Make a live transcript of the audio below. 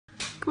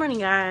Good morning,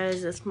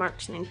 guys. It's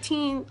March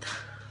 19th.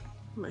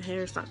 My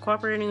hair's not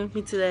cooperating with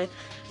me today.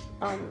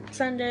 On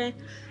Sunday,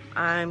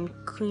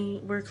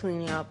 we're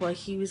cleaning up. Like,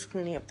 he was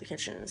cleaning up the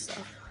kitchen and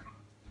stuff.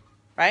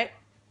 Right?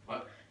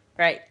 What?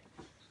 Right.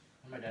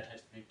 My dad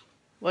texted me.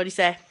 What'd he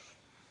say?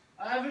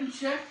 I haven't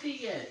checked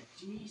it yet.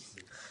 Jesus.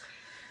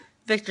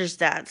 Victor's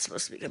dad's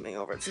supposed to be coming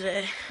over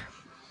today.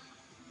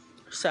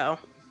 So,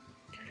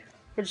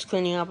 we're just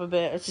cleaning up a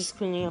bit. It's just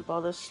cleaning up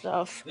all this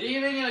stuff.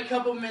 Leaving in a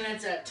couple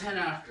minutes at 10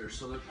 after,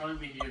 so they'll probably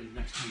be here in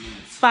the next 10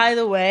 minutes. By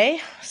the way,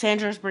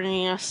 Sandra's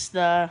bringing us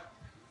the...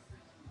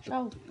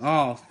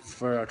 Oh,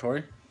 for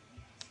Tori?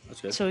 That's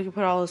good. So we can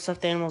put all the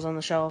stuffed animals on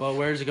the shelf. But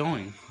where's it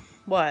going?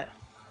 What?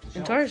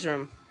 In Tori's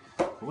room.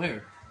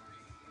 Where?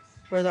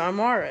 Where the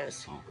armoire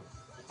is. Oh.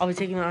 I'll be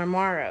taking the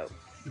armoire out.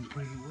 And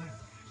putting it where?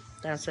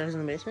 Downstairs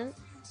in the basement.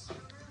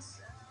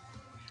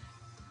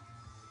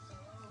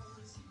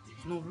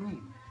 There's no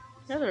room.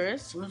 Yeah, there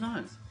is. Where's that?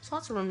 There's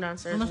lots of room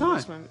downstairs No, in the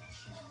there's basement.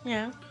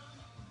 Yeah.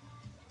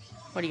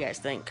 What do you guys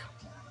think?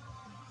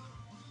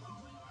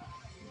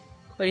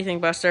 What do you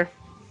think, Buster?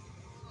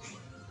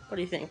 What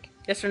do you think?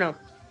 Yes or no?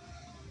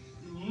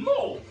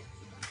 No!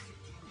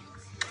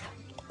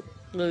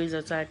 Louie's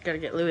outside. Gotta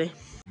get Louie.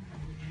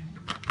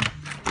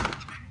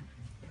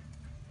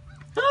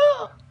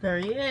 There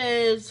he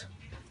is.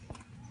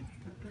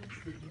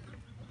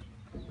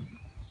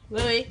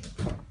 Louie.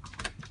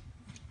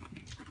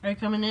 Are you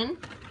coming in?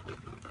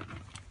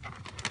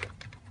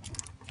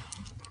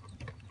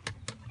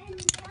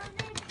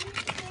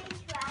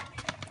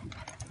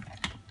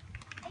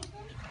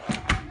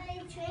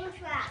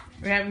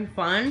 We're having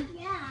fun?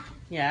 Yeah.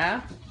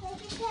 Yeah? Look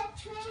at that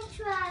train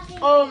track.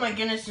 Oh my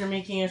goodness, you're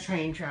making a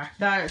train track.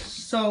 That is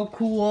so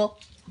cool.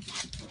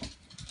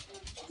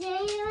 Do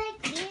you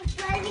like these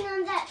driving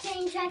on that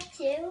train track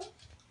too?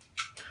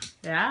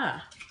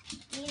 Yeah.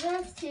 These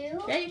ones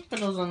too? Yeah, you can put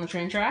those on the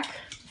train track.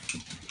 I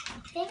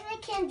think they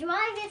can drive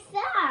it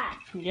fast.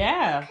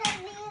 Yeah. Because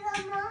these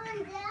are mom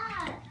and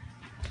dad.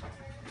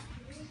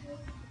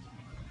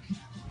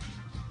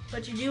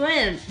 What you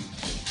doing?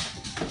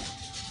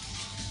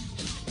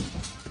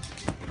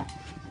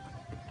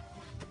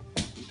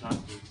 You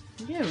talking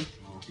to? You.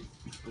 Oh,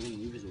 we're gonna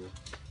leave it here.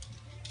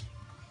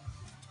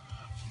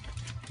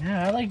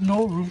 Yeah, I like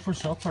no room for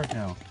South Park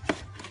now.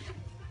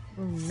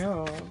 Oh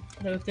no.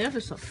 What if they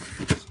have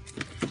something?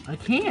 I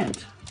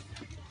can't.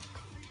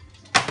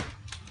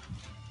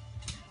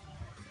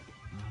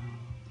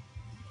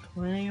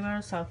 Complaining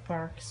about South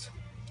Parks.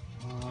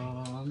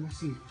 I'm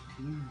missing.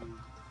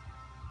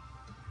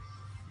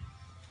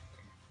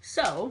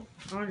 So,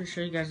 I wanted to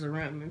show you guys the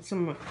room. It's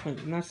somewhat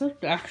clean. That's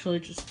actually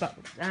just stuck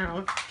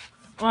down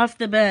off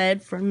the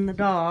bed from the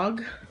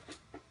dog.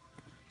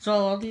 So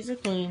all these are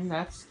clean.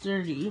 That's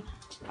dirty.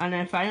 And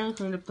I finally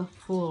cleaned up the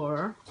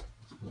floor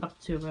up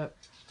to about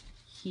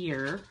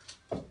here.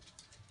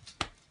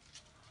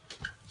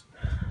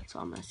 It's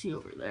all messy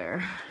over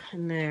there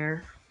and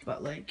there,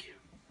 but like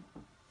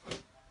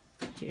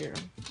here.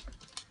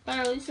 But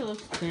at least it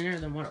looks cleaner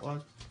than what it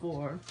was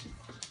before.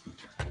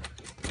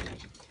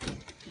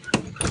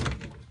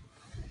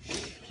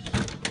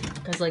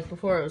 Because like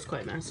before it was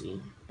quite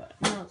messy, but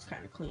now it's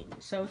kind of clean,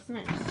 so it's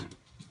nice.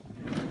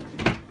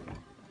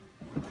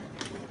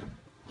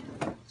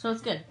 So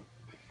it's good.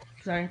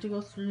 Because I have to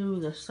go through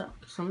the stuff.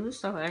 Some of the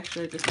stuff I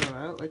actually have to throw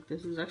out. Like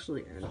this is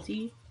actually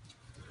empty.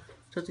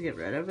 So I have to get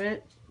rid of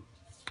it.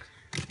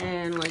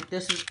 And like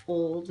this is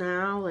old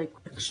now, like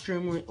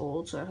extremely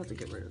old, so I have to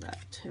get rid of that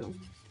too.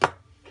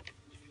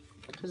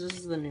 Because this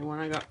is the new one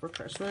I got for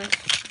Christmas.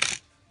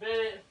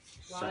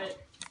 So.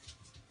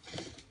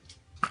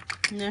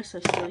 And this I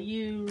still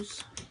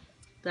use.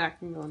 That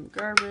can go in the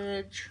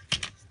garbage.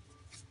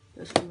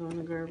 This can go in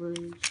the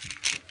garbage.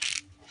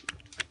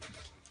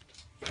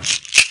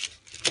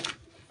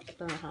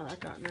 Don't know how that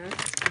got in there.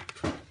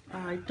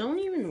 I don't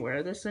even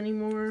wear this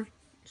anymore.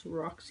 It's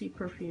Roxy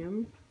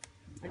perfume.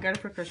 I got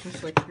it for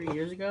Christmas like 3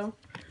 years ago.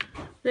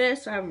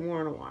 This I haven't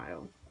worn in a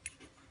while.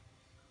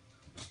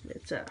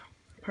 It's a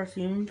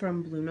perfume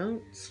from Blue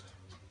Notes.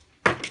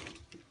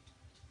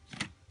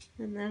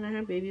 And then I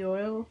have baby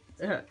oil.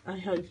 I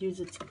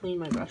use it to clean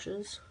my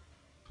brushes.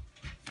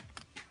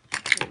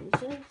 What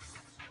is this?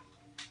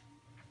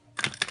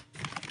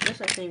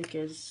 This I think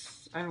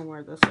is, I don't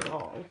wear this at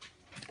all.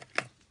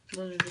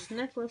 Those are just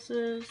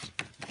necklaces.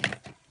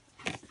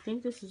 I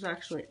think this is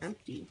actually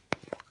empty.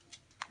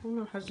 I don't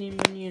know, hasn't even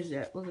been used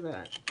yet. Look at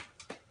that.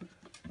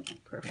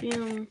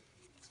 Perfume.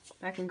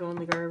 That can go in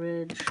the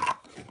garbage.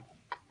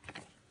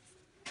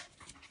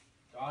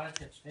 God,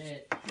 if it's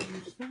fit.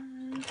 Use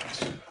that.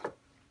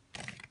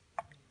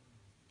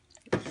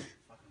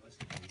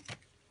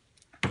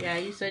 Yeah,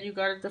 you said you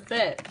got it to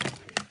fit.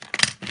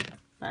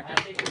 Back up.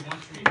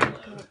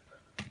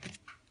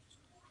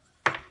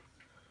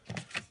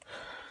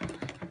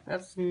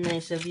 That's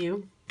nice of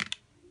you.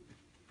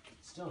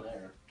 It's still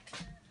there.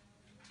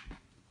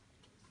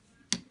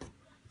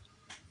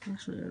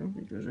 Actually, I don't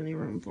think there's any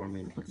room for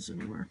me to put this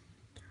anywhere.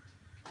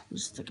 I'll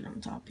just stick it on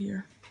top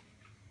here.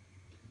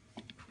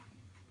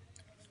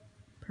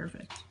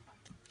 Perfect.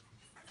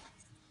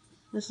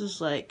 This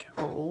is like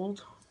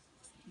old.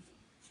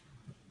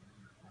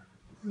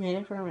 Made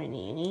it for my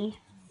nanny.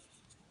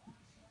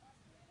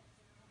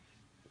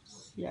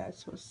 Yeah,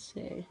 it's supposed to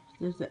say.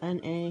 There's the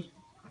NA.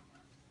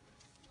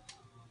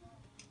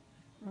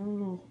 I don't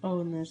know.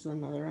 Oh, and there's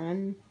another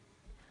N.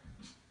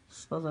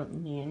 Spells out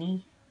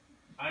nanny.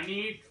 I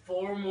need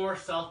 4 more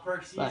South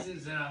Park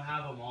seasons and I'll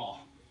have them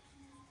all.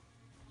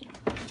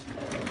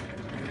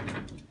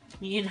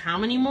 You need how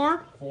many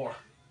more? 4.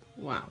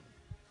 Wow.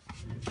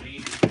 I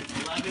need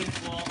 11,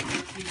 12,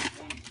 13,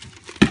 20.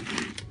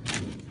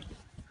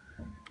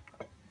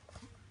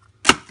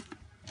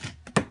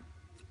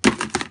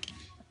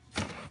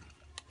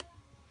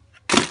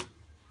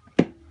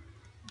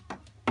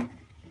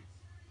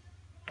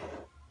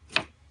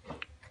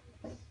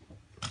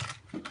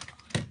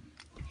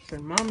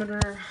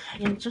 Thermometer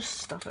and just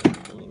stuff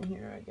everything in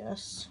here, I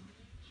guess.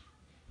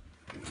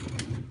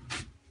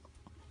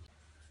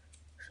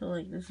 So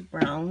like this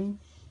brown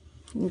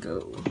can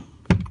go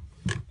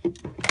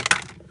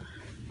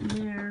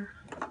there.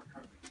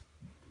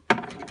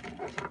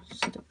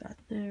 Stick that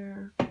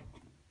there.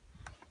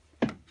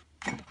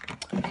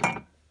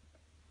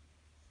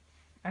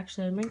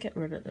 Actually, I might get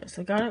rid of this.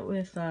 I got it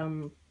with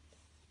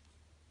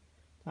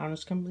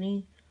Honest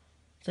Company.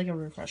 It's like a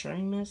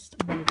refreshing mist,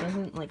 but it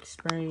doesn't like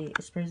spray.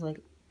 It sprays like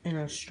in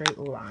a straight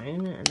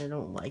line, and I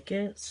don't like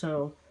it.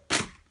 So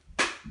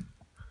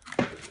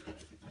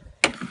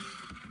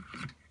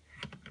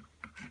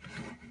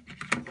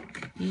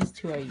these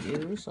two I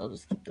use. So I'll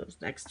just keep those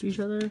next to each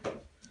other.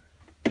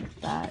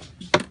 That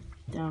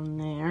down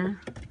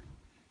there.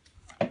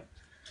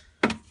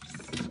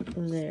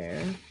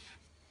 There.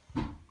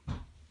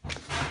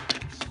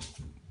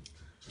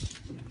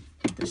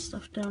 This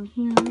stuff down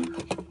here.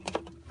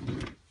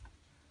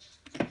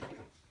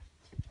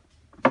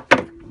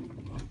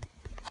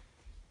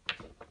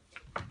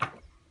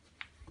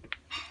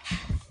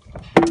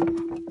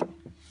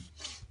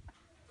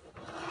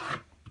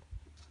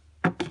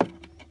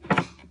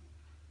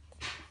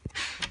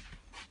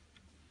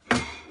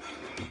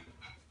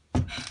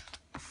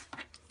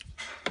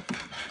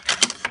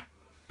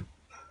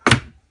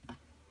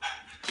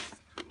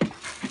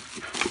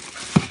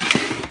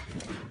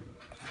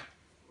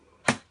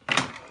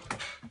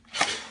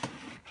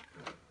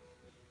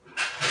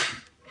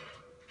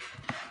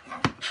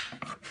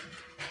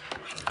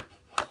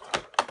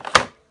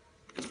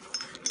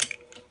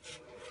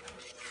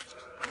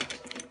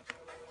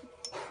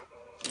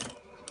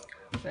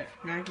 There,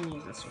 now I can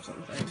use this for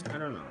something. I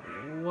don't know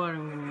what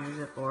I'm gonna use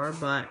it for,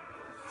 but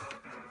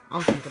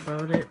I'll think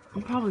about it.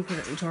 I'll probably put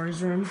it in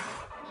Tori's room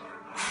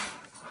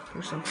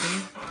or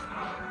something.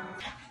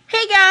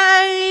 Hey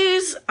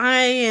guys! I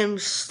am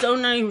so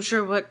not even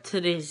sure what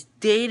today's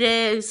date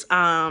is.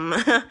 I'm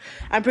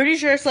pretty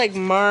sure it's like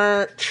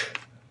March.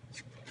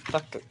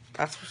 Fuck,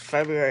 that's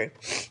February.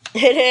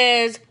 It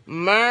is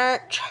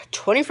March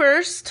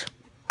 21st.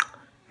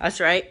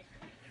 That's right.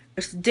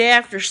 It's the day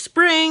after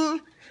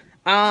spring.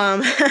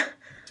 I'm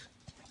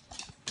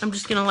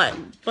just gonna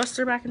let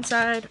Buster back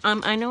inside.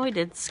 I know I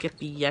did skip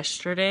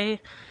yesterday,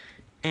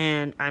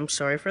 and I'm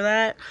sorry for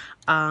that.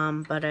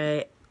 But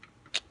I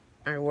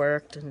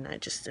worked, and I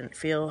just didn't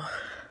feel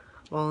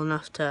well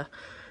enough to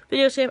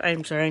videotape.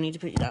 I'm sorry, I need to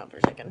put you down for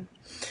a second.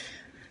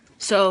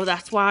 So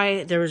that's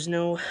why there was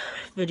no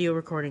video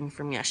recording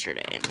from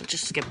yesterday, and I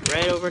just skipped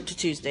right over to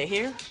Tuesday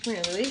here.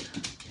 Really?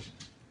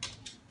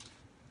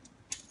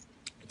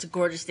 It's a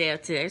gorgeous day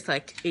out today. It's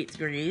like 8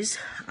 degrees.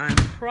 I'm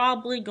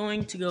probably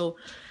going to go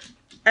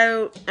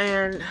out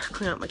and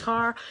clean out my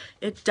car.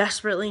 It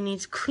desperately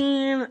needs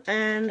clean,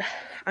 and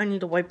I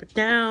need to wipe it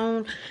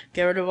down,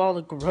 get rid of all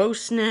the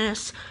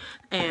grossness.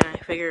 And I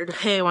figured,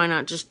 hey, why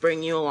not just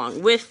bring you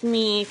along with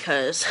me?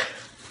 Because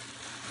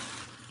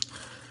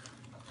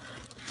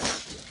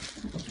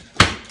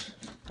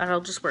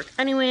that'll just work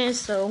anyways,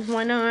 so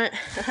why not?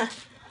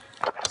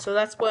 So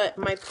that's what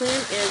my plan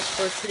is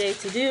for today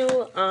to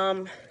do.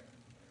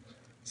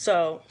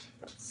 So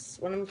that's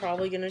what I'm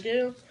probably gonna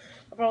do.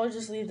 I'll probably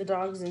just leave the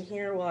dogs in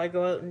here while I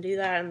go out and do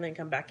that, and then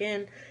come back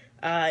in.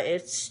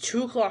 It's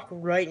 2 o'clock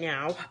right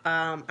now.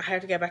 I had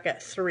to get back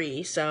at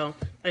 3, so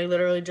I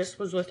literally just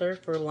was with her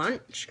for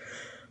lunch.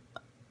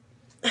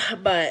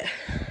 But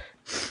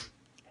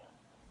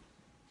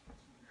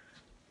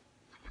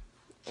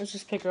let's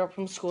just pick her up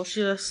from school.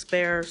 She's a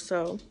spare,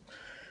 so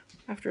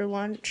after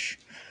lunch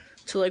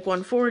to like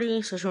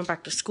 1:40, so she went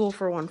back to school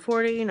for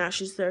 1:40. Now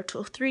she's there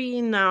till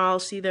 3. Now I'll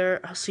see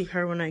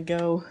her when I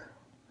go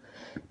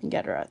and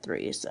get her at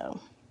 3. So,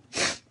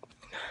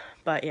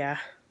 but yeah,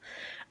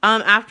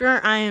 after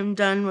I am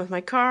done with my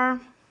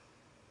car,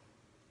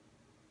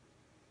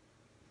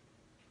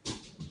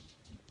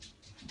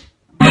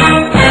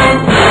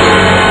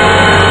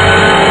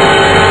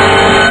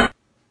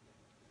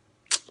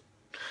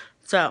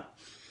 so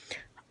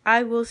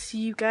I will see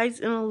you guys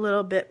in a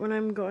little bit when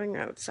I'm going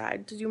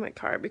outside to do my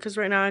car, because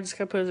right now I just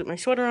gotta put my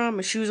sweater on,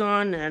 my shoes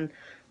on, and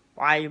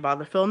why you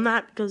bother filming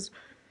that? Because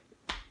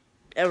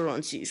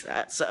everyone sees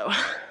that. So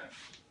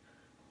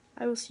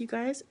I will see you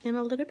guys in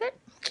a little bit.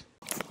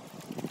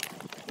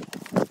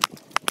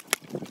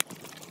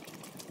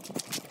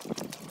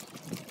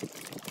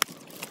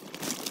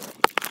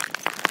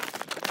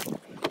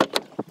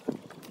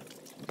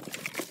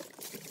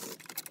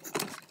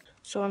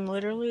 So I'm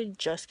literally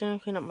just gonna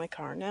clean up my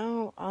car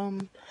now. I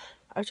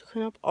have to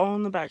clean up all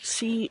in the back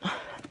seat.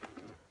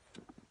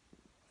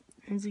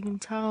 As you can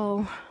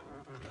tell.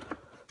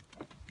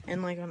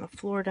 And like on the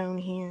floor down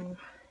here.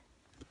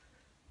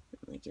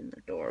 Like in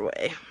the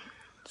doorway.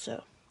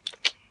 So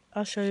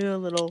I'll show you a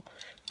little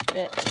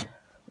bit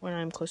when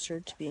I'm closer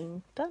to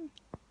being done.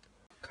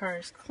 Car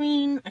is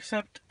clean,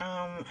 except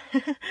I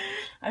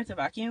have to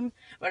vacuum,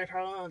 but I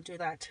probably won't do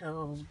that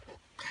till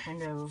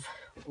kind of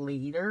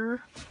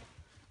later.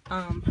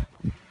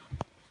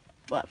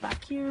 But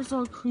back here is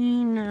all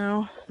clean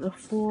now. The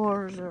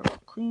floors are all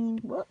clean.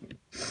 Whoop.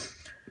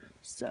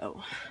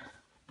 So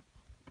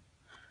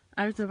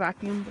I have to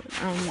vacuum,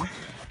 but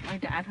my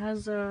dad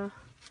has a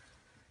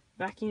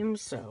vacuum,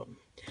 so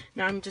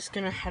now I'm just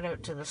gonna head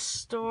out to the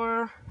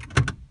store.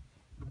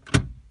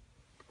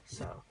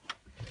 So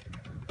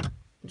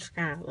I'm just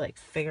kind of like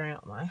figuring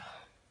out my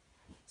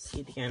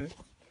seat again.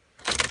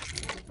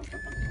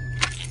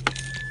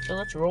 So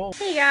let's roll.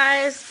 Hey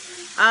guys,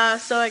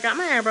 so I got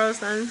my eyebrows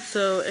done,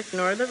 so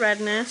ignore the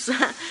redness.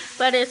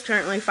 But it's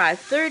currently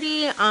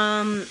 5:30.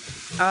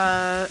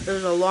 It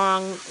was a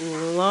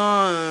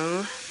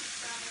long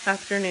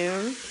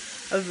afternoon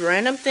of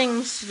random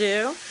things to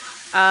do.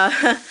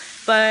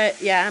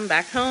 But yeah, I'm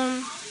back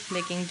home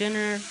making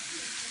dinner,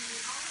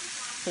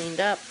 cleaned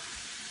up.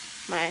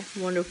 My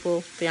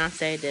wonderful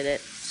fiance did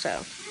it,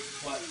 so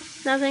What?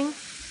 nothing.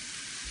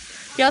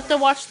 You have to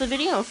watch the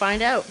video and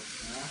find out.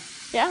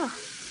 Yeah.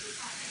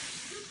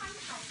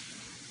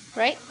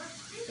 Right?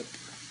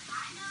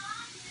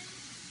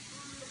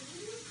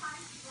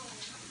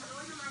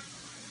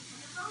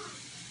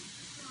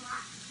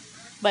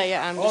 But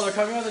yeah, I'm Oh, they're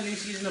coming out with a new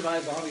season of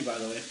iZombie, by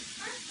the way.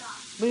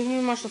 We didn't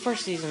even watch the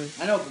first season.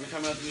 I know, but they're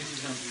coming out with a new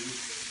season on TV.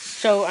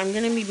 So I'm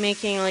gonna be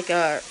making like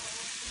a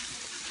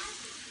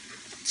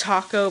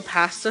taco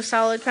pasta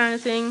salad kind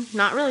of thing.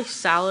 Not really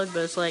salad,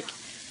 but it's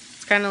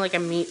kind of like a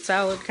meat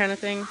salad kind of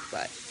thing.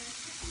 But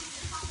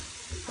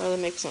well,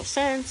 that makes no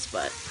sense.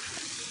 But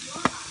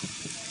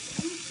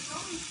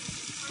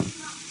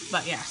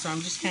yeah, so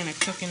I'm just kind of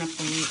cooking up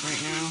the meat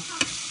right now.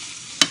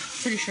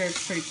 Pretty sure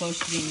it's pretty close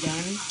to being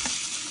done.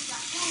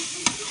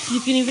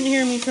 You can even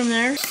hear me from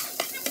there.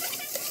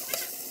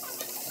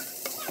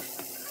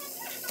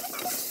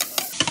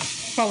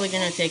 Probably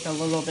gonna take a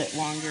little bit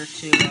longer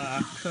to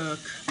cook,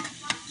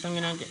 so I'm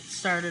gonna get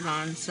started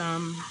on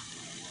some.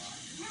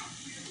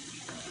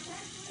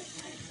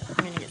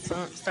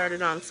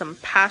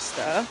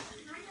 Pasta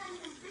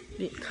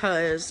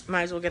because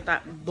might as well get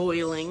that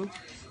boiling,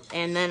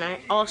 and then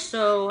I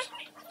also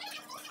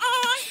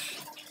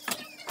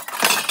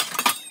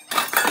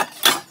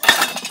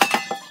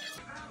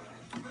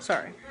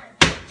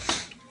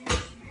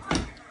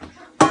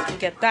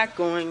get that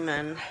going.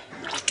 Then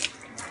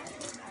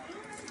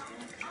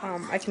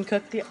I can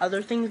cook the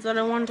other things that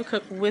I wanted to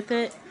cook with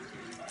it.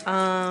 So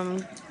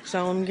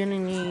I'm gonna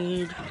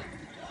need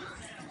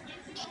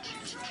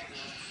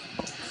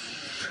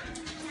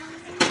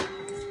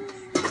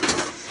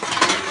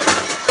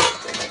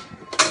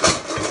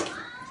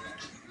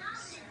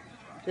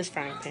this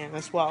frying pan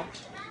as well.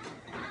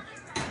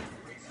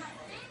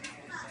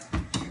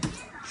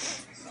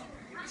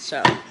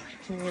 So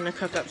I'm gonna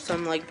cook up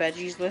some like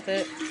veggies with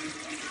it,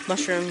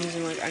 mushrooms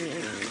and like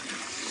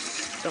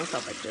onions. Don't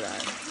stop like do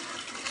that.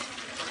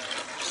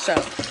 So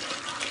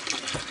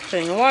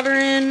putting the water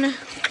in.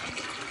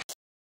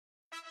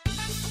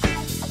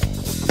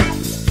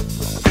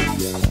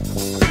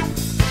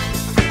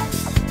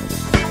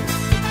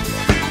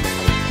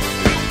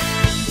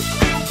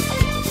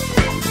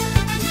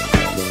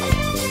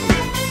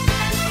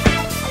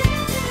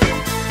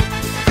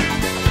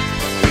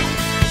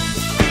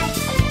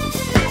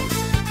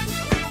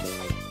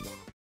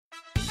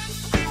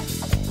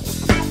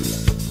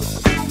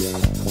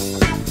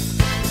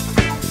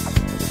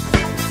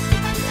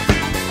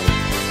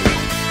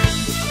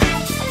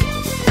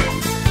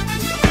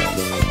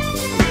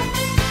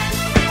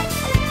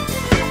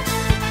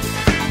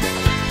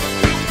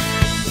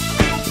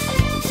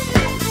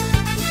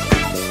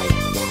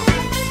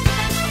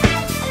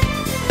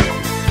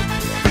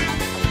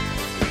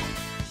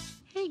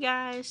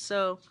 Guys,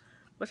 so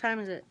what time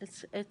is it?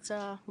 It's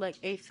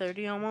like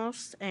 8:30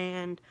 almost,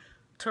 and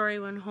Tori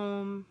went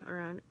home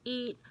around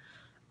 8.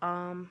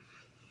 I'm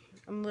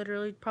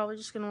literally probably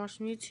just gonna watch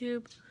some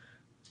YouTube,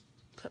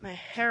 put my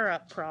hair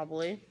up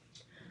probably.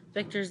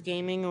 Victor's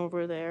gaming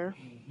over there,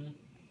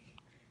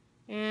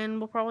 and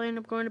we'll probably end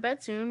up going to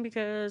bed soon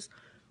because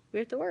we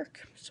have to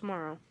work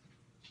tomorrow.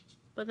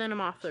 But then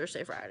I'm off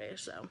Thursday, Friday,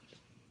 so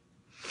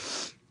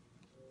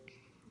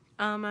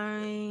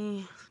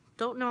I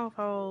don't know if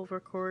I'll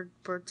record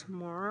for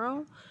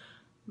tomorrow,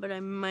 but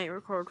I might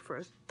record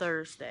for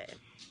Thursday.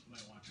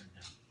 Might watch her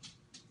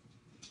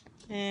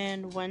now.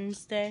 And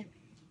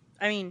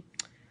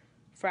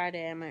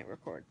Friday I might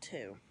record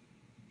too.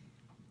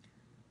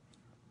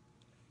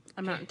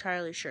 I'm not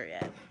entirely sure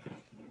yet,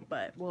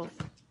 but we'll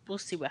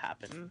see what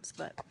happens.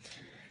 But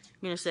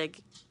I'm gonna say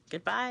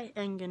goodbye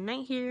and good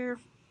night here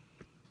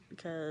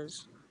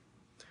because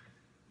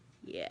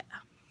yeah.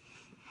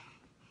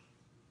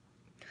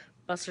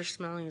 Buster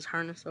smelling his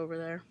harness over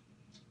there.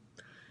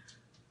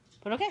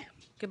 But okay,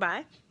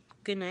 goodbye,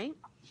 good night,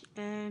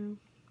 and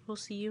we'll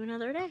see you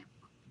another day.